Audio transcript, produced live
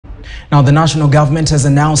Now, the national government has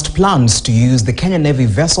announced plans to use the Kenya Navy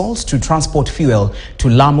vessels to transport fuel to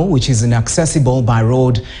Lamu, which is inaccessible by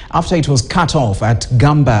road after it was cut off at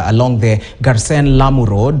Gamba along the Garsen-Lamu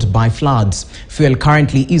Road by floods. Fuel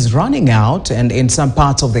currently is running out, and in some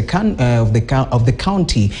parts of the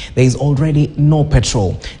county, there is already no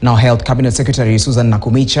petrol. Now, Health Cabinet Secretary Susan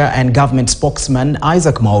Nakumicha and Government Spokesman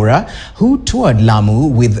Isaac Mwaura, who toured Lamu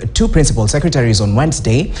with two principal secretaries on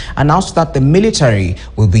Wednesday, announced that the military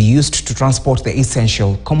will be used to transport the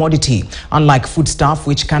essential commodity. Unlike foodstuff,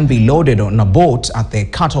 which can be loaded on a boat at the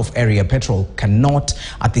cut-off area, petrol cannot.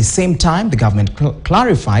 At the same time, the government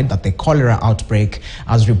clarified that the cholera outbreak,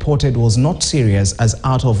 as reported, was not serious, as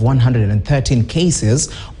out of 113 cases,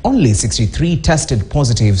 only 63 tested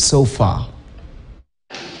positive so far.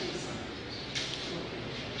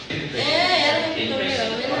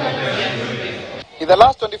 In the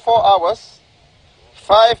last 24 hours,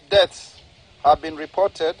 5 deaths have been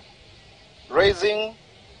reported, raising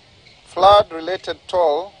flood-related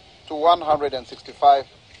toll to 165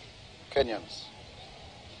 Kenyans.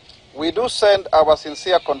 We do send our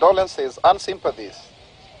sincere condolences and sympathies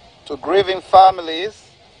to grieving families,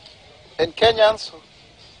 and Kenyans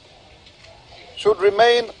should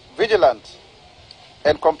remain vigilant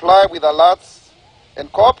and comply with alerts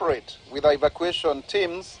and cooperate with our evacuation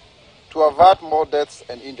teams to avert more deaths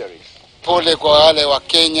and injuries. Pole kwa wale wa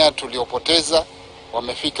Kenya tuliopoteza,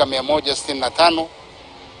 wamefika 165,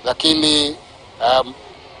 lakini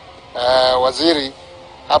waziri,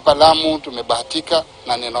 hapa Lamu tumebahatika,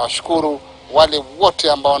 na ninawashukuru wale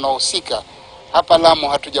wote ambao wanahusika. Hapa Lamu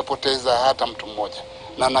hatujapoteza hata mtu mmoja,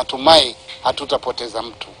 na natumai hatutapoteza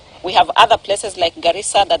mtu. We have other places like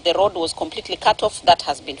Garissa that the road was completely cut off, that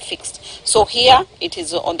has been fixed. So here it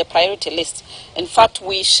is on the priority list. In fact,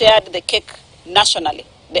 we shared the cake nationally.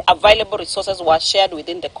 The available resources were shared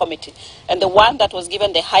within the committee. And the one that was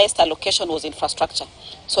given the highest allocation was infrastructure,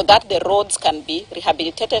 so that the roads can be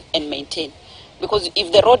rehabilitated and maintained. Because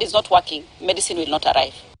if the road is not working, medicine will not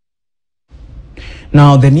arrive.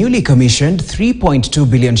 Now, the newly commissioned 3.2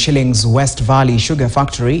 billion shillings West Valley Sugar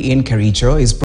Factory in Kericho is